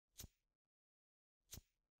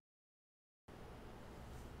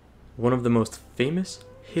One of the most famous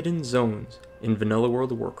hidden zones in vanilla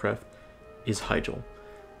World of Warcraft is Hyjal.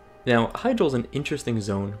 Now, Hyjal is an interesting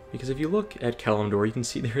zone because if you look at Kalimdor, you can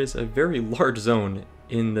see there is a very large zone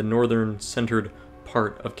in the northern centered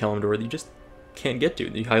part of Kalimdor that you just can't get to.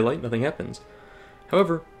 You highlight, nothing happens.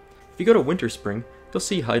 However, if you go to Winterspring, you'll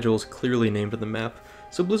see Hyjal is clearly named on the map,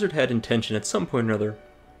 so Blizzard had intention at some point or another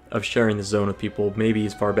of sharing the zone with people, maybe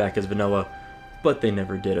as far back as vanilla, but they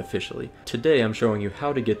never did officially. Today I'm showing you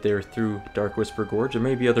how to get there through Dark Whisper Gorge. There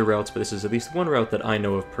may be other routes, but this is at least one route that I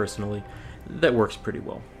know of personally that works pretty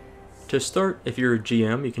well. To start, if you're a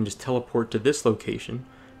GM, you can just teleport to this location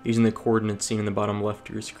using the coordinates seen in the bottom left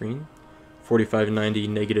of your screen, 4590,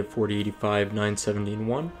 -4085, 970, and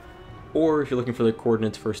 1. Or if you're looking for the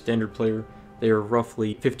coordinates for a standard player, they are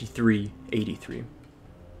roughly 5383.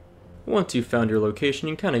 Once you've found your location,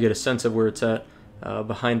 you can kind of get a sense of where it's at.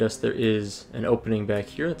 Behind us there is an opening back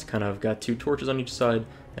here that's kind of got two torches on each side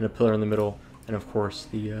and a pillar in the middle, and of course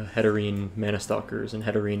the Hedorine Mana Stalkers and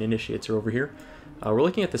Hedorine Initiates are over here. We're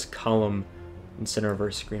looking at this column in the center of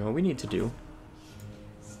our screen. What we need to do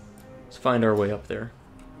is find our way up there.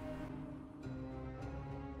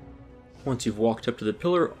 Once you've walked up to the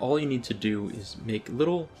pillar, all you need to do is make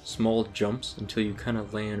little small jumps until you kind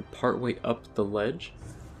of land partway up the ledge.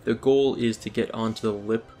 The goal is to get onto the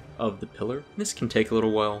lip of the pillar. This can take a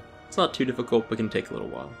little while. It's not too difficult, but can take a little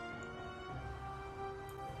while.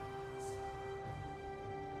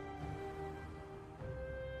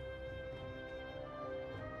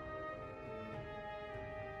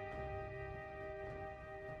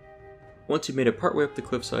 Once you've made it partway up the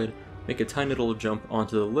cliffside, make a tiny little jump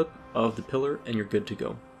onto the lip of the pillar and you're good to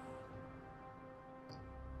go.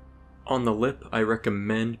 On the lip, I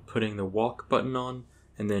recommend putting the walk button on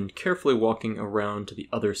and then carefully walking around to the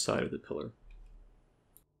other side of the pillar.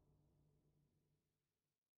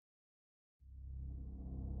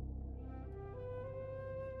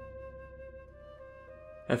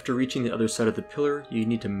 After reaching the other side of the pillar, you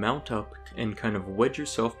need to mount up and kind of wedge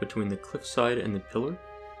yourself between the cliffside and the pillar,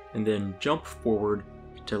 and then jump forward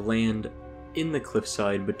to land in the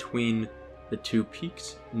cliffside between the two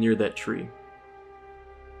peaks near that tree.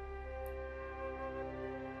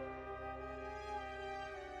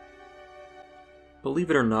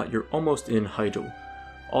 Believe it or not, you're almost in Hyjal.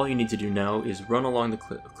 All you need to do now is run along the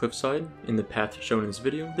cliffside in the path shown in this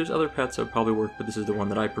video. There's other paths that would probably work, but this is the one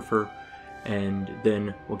that I prefer, and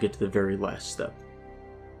then we'll get to the very last step.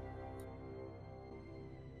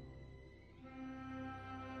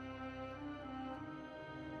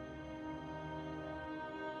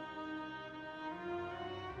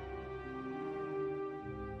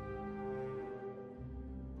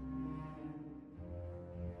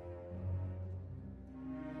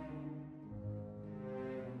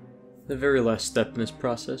 The very last step in this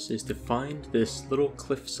process is to find this little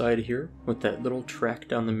cliffside here with that little track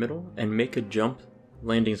down the middle and make a jump,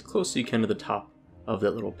 landing as close as you can to the top of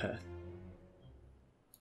that little path.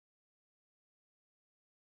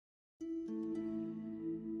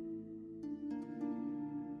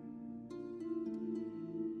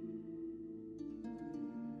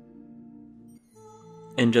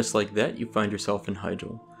 And just like that, you find yourself in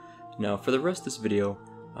Hyjal. Now for the rest of this video,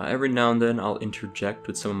 every now and then I'll interject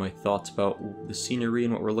with some of my thoughts about the scenery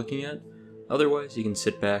and what we're looking at. Otherwise, you can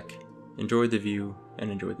sit back, enjoy the view, and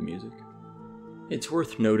enjoy the music. It's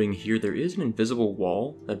worth noting here there is an invisible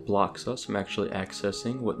wall that blocks us from actually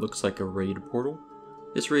accessing what looks like a raid portal.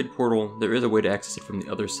 This raid portal, there is a way to access it from the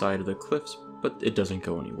other side of the cliffs, but it doesn't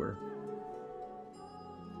go anywhere.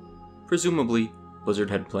 Presumably, Blizzard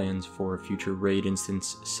had plans for a future raid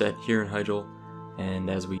instance set here in Hyjal, and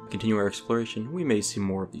as we continue our exploration, we may see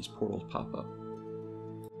more of these portals pop up.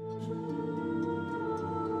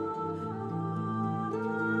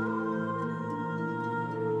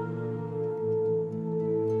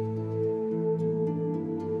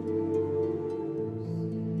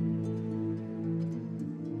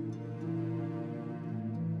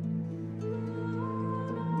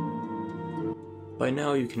 By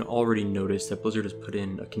now you can already notice that Blizzard has put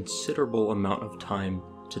in a considerable amount of time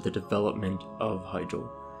to the development of Hyjal.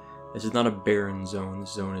 This is not a barren zone.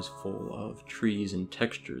 This zone is full of trees and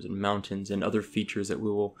textures and mountains and other features that we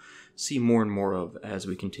will see more and more of as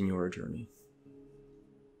we continue our journey.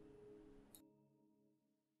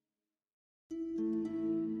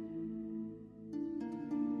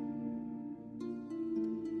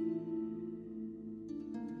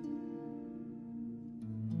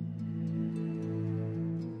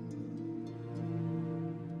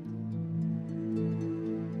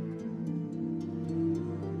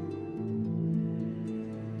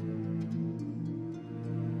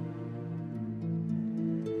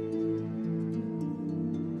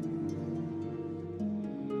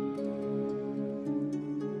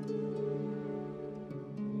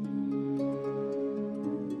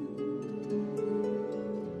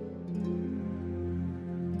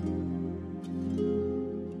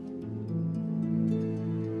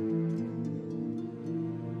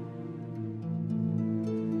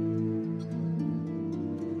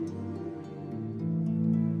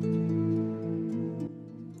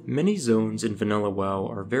 Many zones in vanilla WoW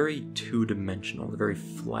are very two-dimensional, very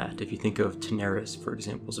flat. If you think of Teneris, for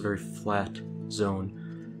example, it's a very flat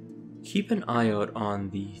zone. Keep an eye out on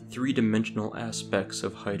the three-dimensional aspects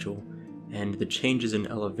of Hyjal and the changes in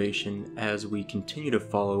elevation as we continue to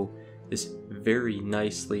follow this very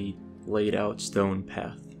nicely laid out stone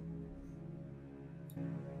path.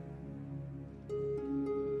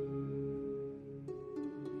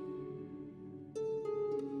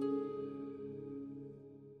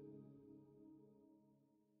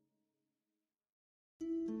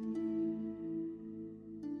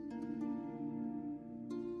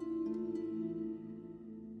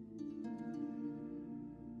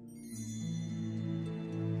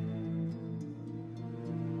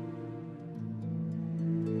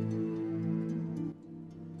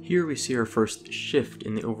 Here we see our first shift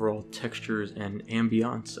in the overall textures and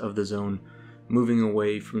ambiance of the zone, moving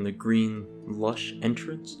away from the green, lush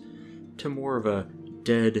entrance to more of a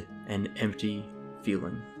dead and empty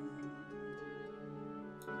feeling.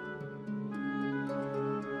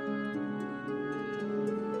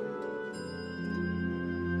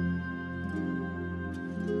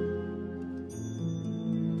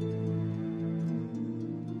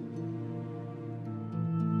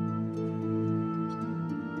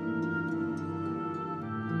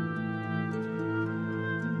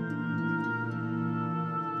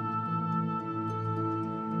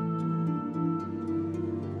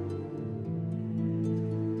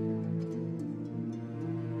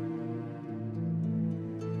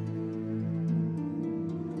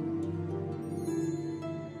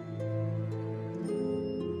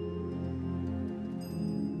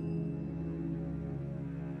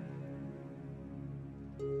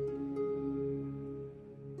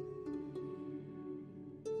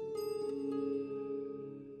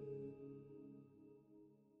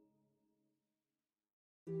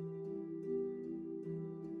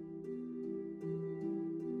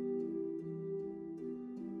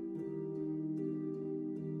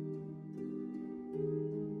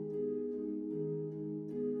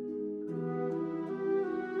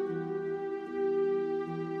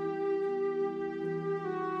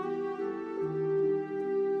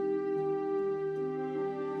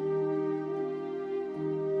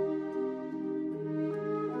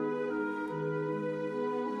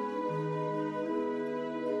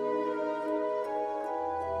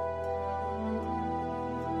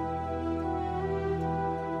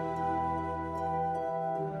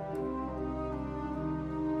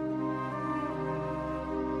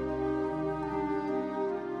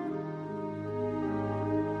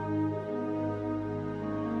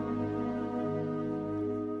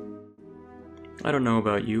 I don't know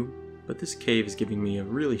about you, but this cave is giving me a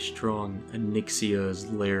really strong Onyxia's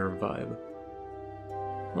Lair vibe.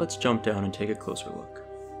 Let's jump down and take a closer look.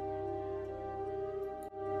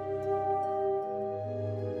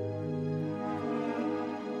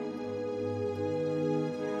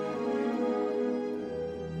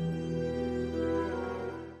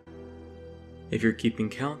 If you're keeping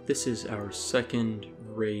count, this is our second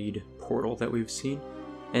raid portal that we've seen.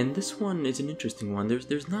 And this one is an interesting one.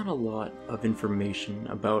 There's not a lot of information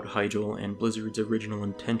about Hyjal and Blizzard's original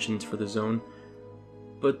intentions for the zone,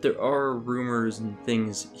 but there are rumors and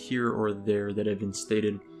things here or there that have been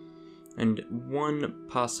stated. And one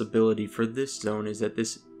possibility for this zone is that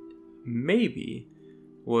this maybe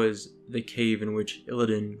was the cave in which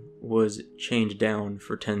Illidan was chained down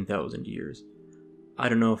for 10,000 years. I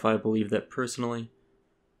don't know if I believe that personally,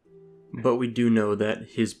 but we do know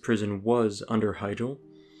that his prison was under Hyjal.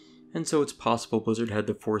 And so it's possible Blizzard had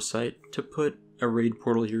the foresight to put a raid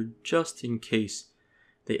portal here just in case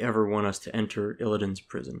they ever want us to enter Illidan's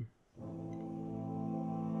prison.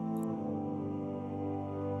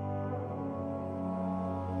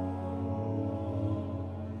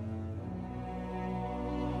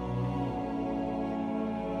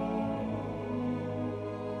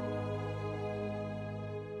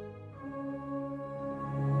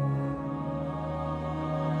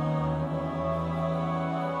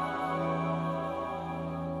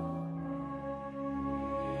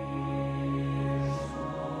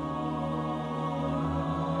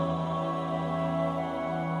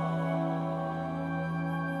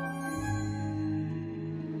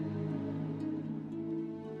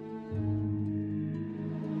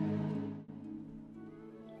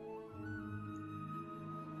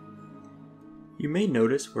 You may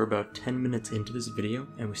notice we're about 10 minutes into this video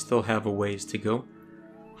and we still have a ways to go.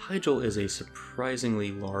 Hyjal is a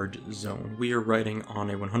surprisingly large zone. We are riding on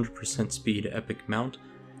a 100% speed epic mount,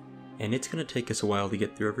 and it's going to take us a while to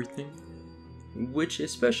get through everything, which,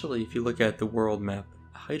 especially if you look at the world map,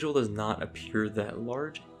 Hyjal does not appear that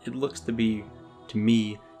large. It looks to be, to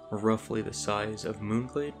me, roughly the size of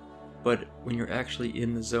Moonglade, but when you're actually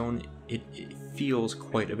in the zone, it feels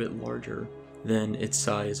quite a bit larger than its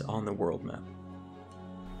size on the world map.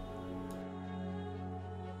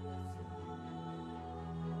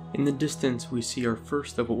 In the distance, we see our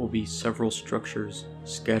first of what will be several structures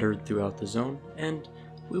scattered throughout the zone, and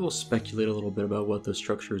we will speculate a little bit about what those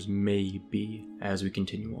structures may be as we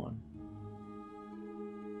continue on.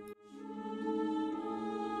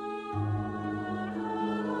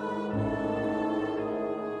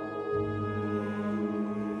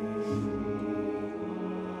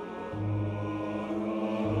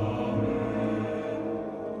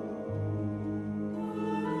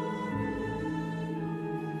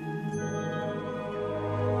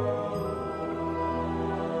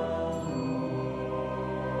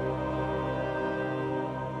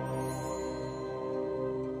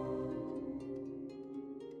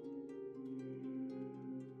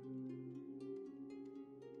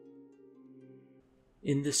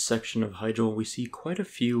 In this section of Hyjal, we see quite a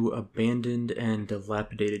few abandoned and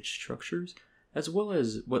dilapidated structures, as well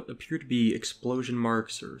as what appear to be explosion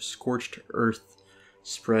marks or scorched earth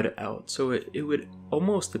spread out, so it would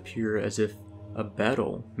almost appear as if a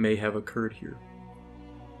battle may have occurred here.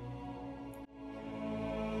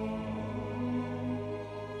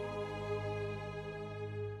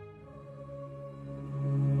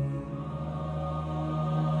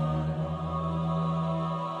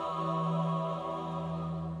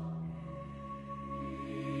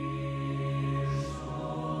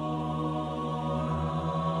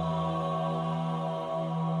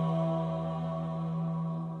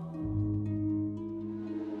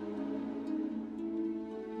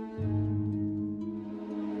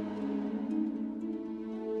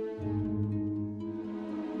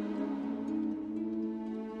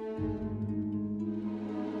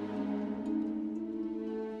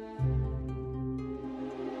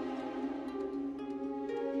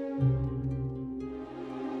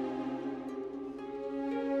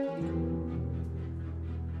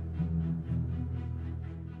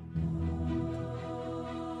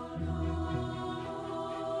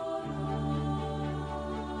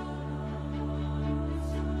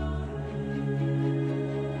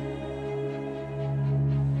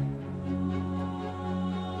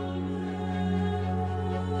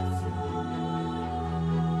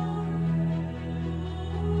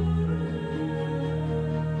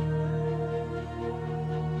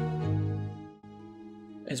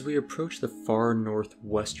 As we approach the far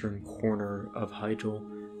northwestern corner of Hyjal,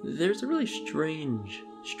 there's a really strange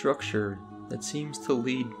structure that seems to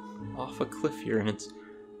lead off a cliff here, and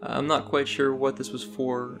I'm not quite sure what this was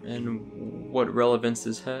for and what relevance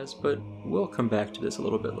this has, but we'll come back to this a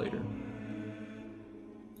little bit later.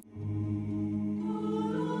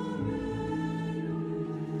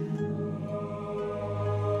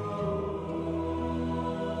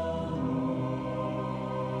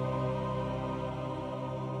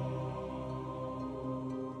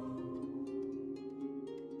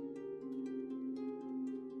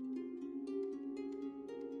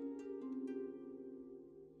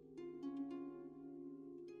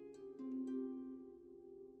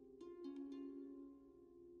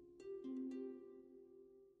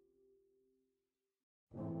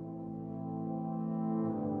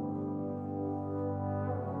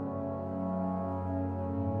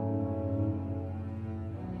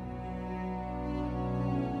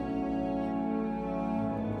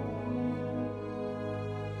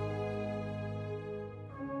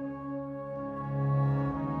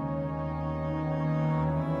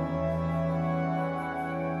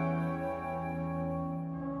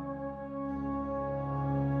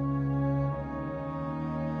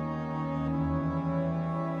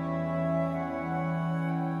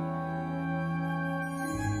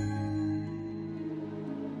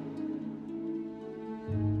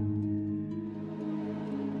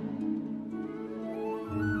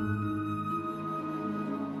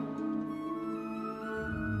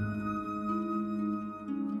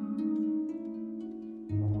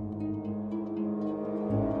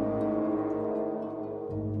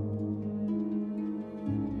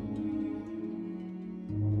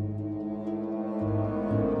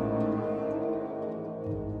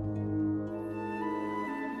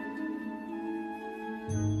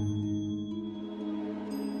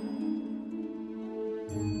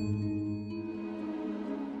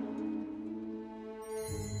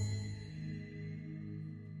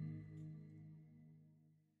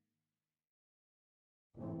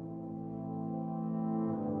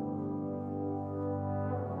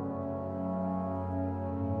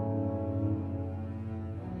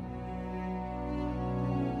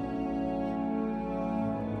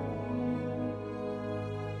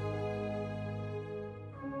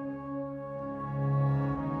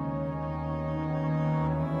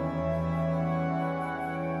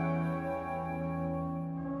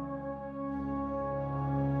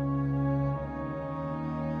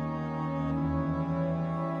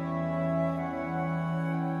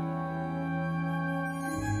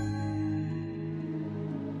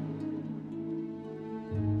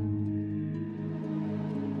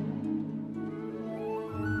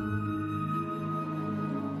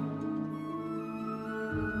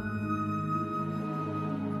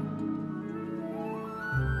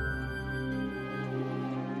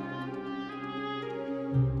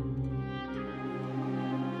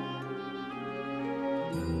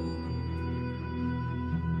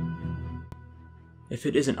 If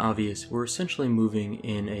it isn't obvious, we're essentially moving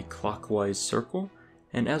in a clockwise circle,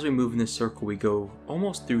 and as we move in this circle we go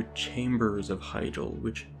almost through chambers of Hyjal,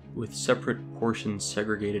 which with separate portions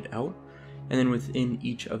segregated out, and then within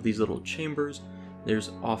each of these little chambers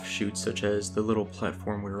there's offshoots such as the little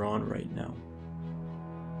platform we're on right now.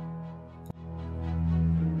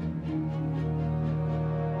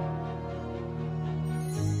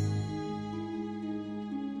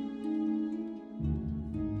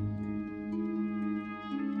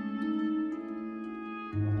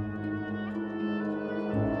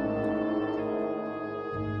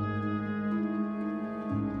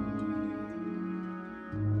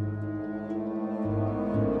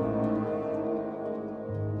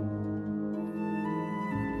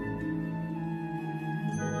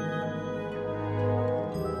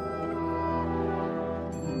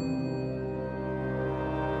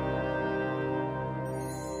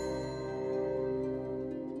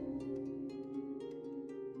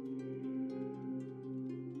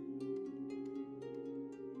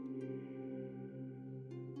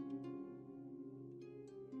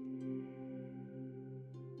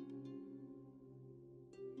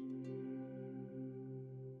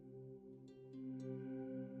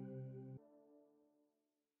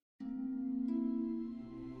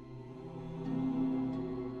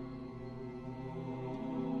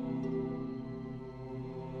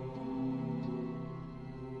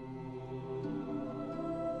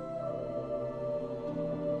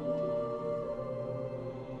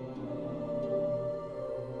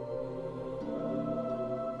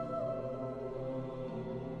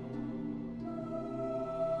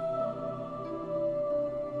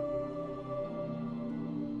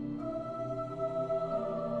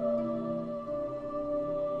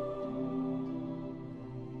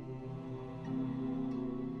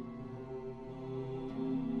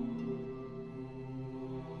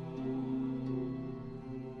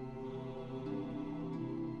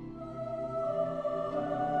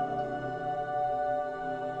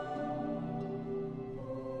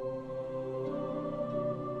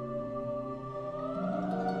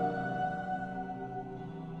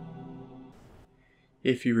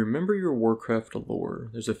 If you remember your Warcraft lore,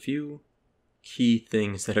 there's a few key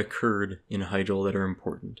things that occurred in Hyjal that are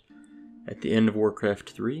important. At the end of Warcraft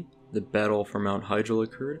 3, the battle for Mount Hyjal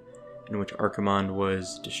occurred, in which Archimonde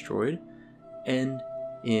was destroyed, and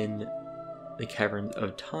in the Caverns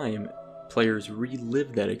of Time, players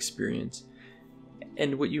relived that experience.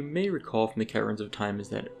 And what you may recall from the Caverns of Time is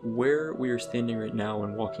that where we are standing right now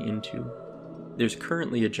and walking into, there's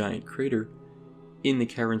currently a giant crater. In the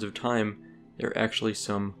Caverns of Time, there are actually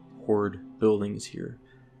some Horde buildings here.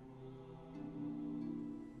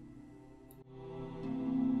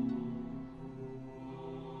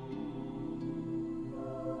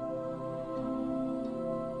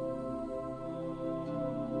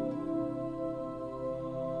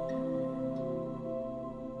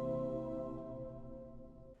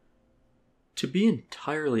 To be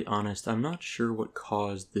entirely honest, I'm not sure what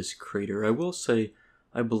caused this crater. I will say,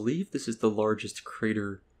 I believe this is the largest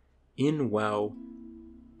crater in WoW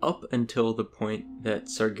up until the point that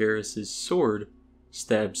Sargeras' sword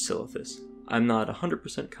stabbed Silithus. I'm not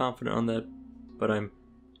 100% confident on that, but I'm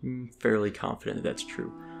fairly confident that that's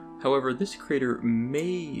true. However, this crater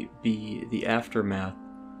may be the aftermath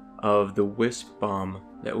of the Wisp bomb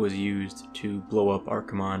that was used to blow up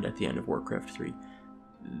Archimonde at the end of Warcraft 3.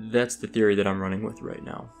 That's the theory that I'm running with right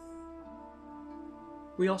now.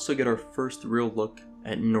 We also get our first real look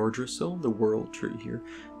at Nordrassil, the world tree here.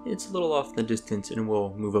 It's a little off in the distance and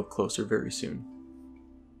we'll move up closer very soon.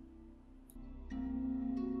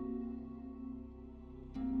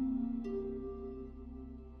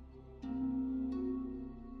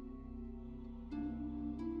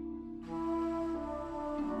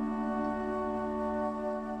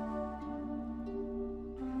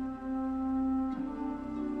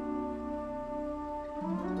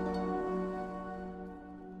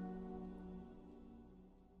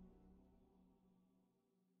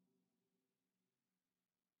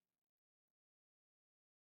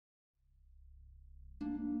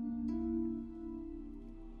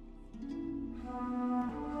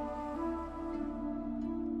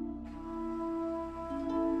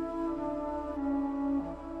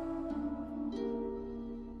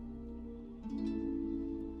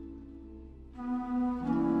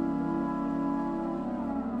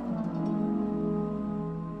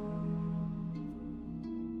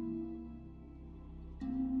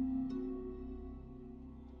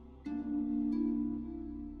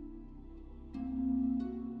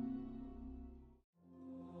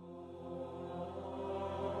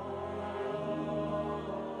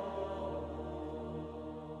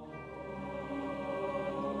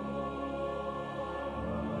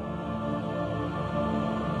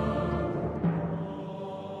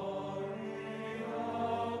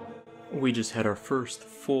 We just had our first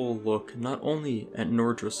full look not only at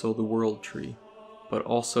Nordrassil, the World Tree, but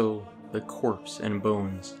also the corpse and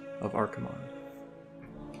bones of Archimonde.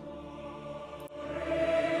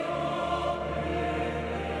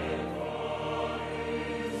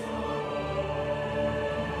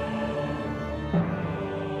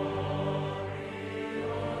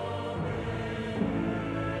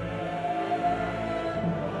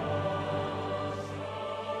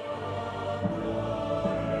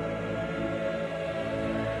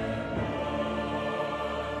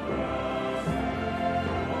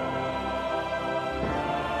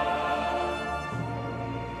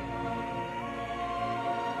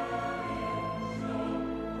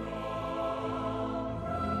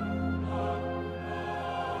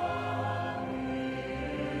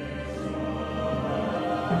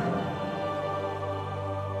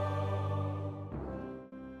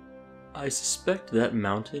 I suspect that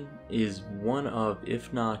mountain is one of,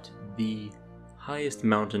 if not the highest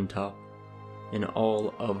mountaintop in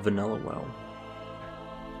all of Vanilla WoW.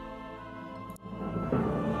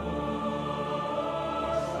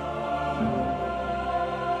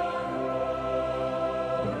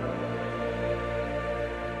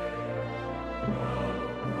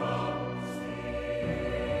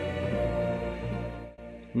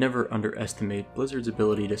 Never underestimate Blizzard's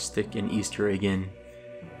ability to stick an Easter egg in,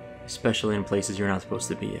 especially in places you're not supposed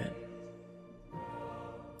to be at.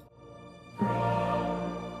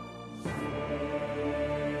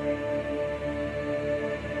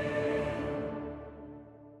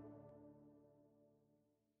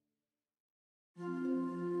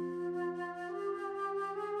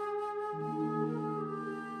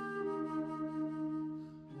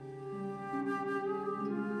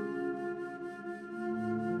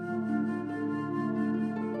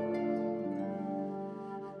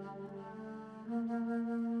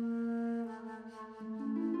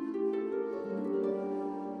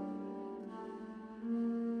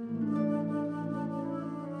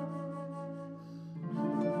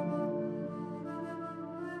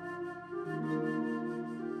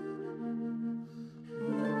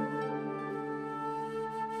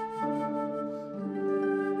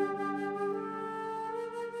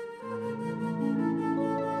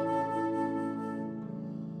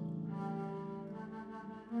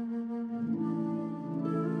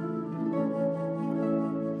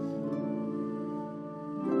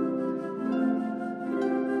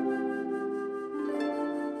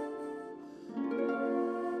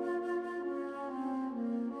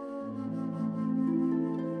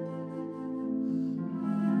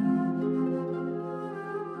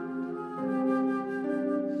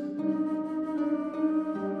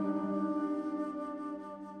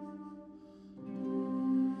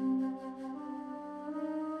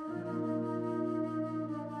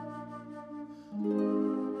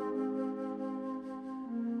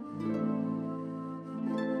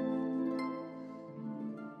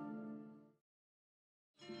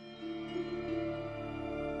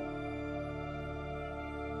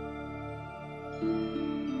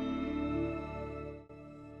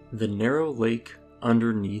 The narrow lake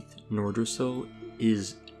underneath Nordrassil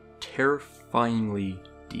is terrifyingly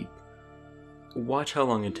deep. Watch how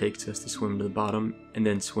long it takes us to swim to the bottom and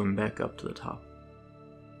then swim back up to the top.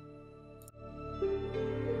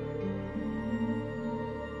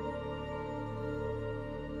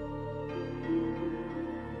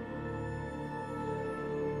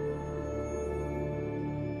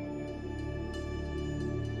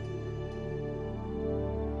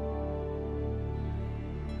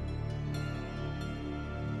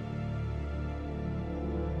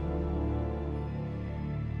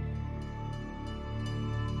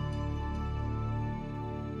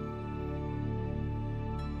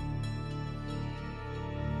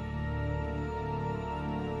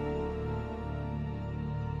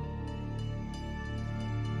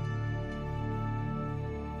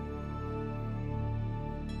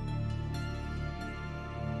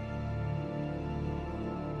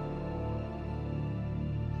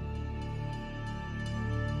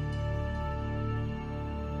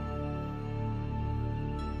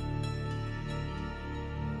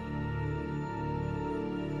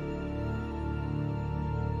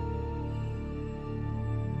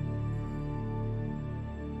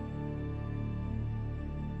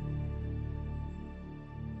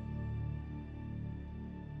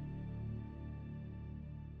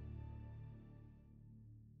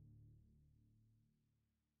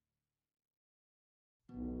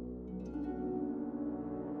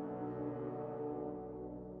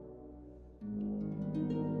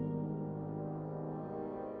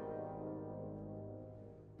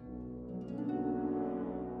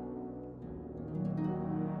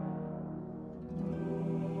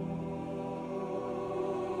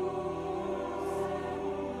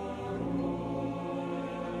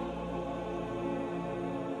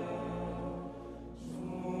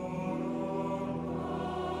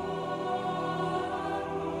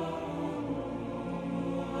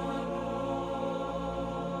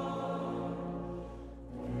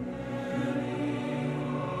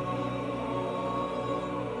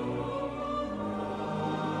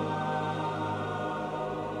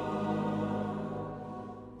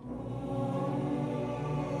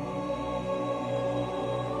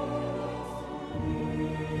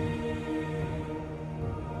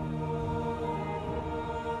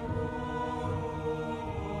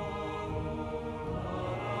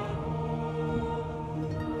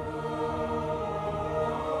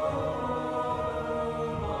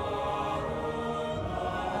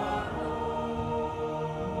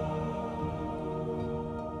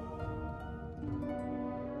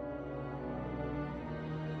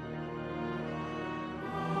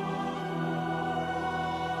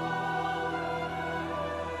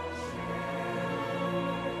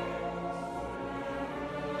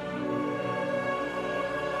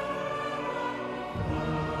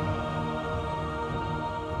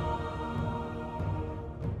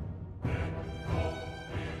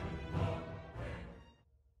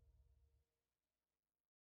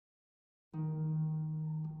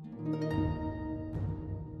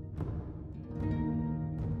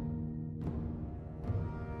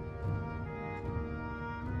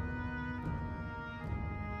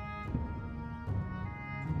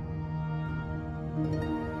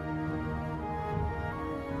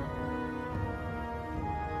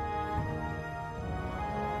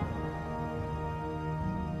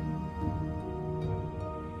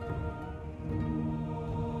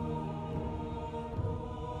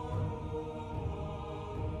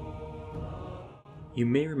 You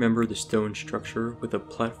may remember the stone structure with a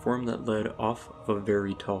platform that led off of a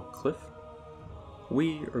very tall cliff.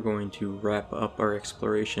 We are going to wrap up our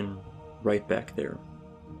exploration right back there.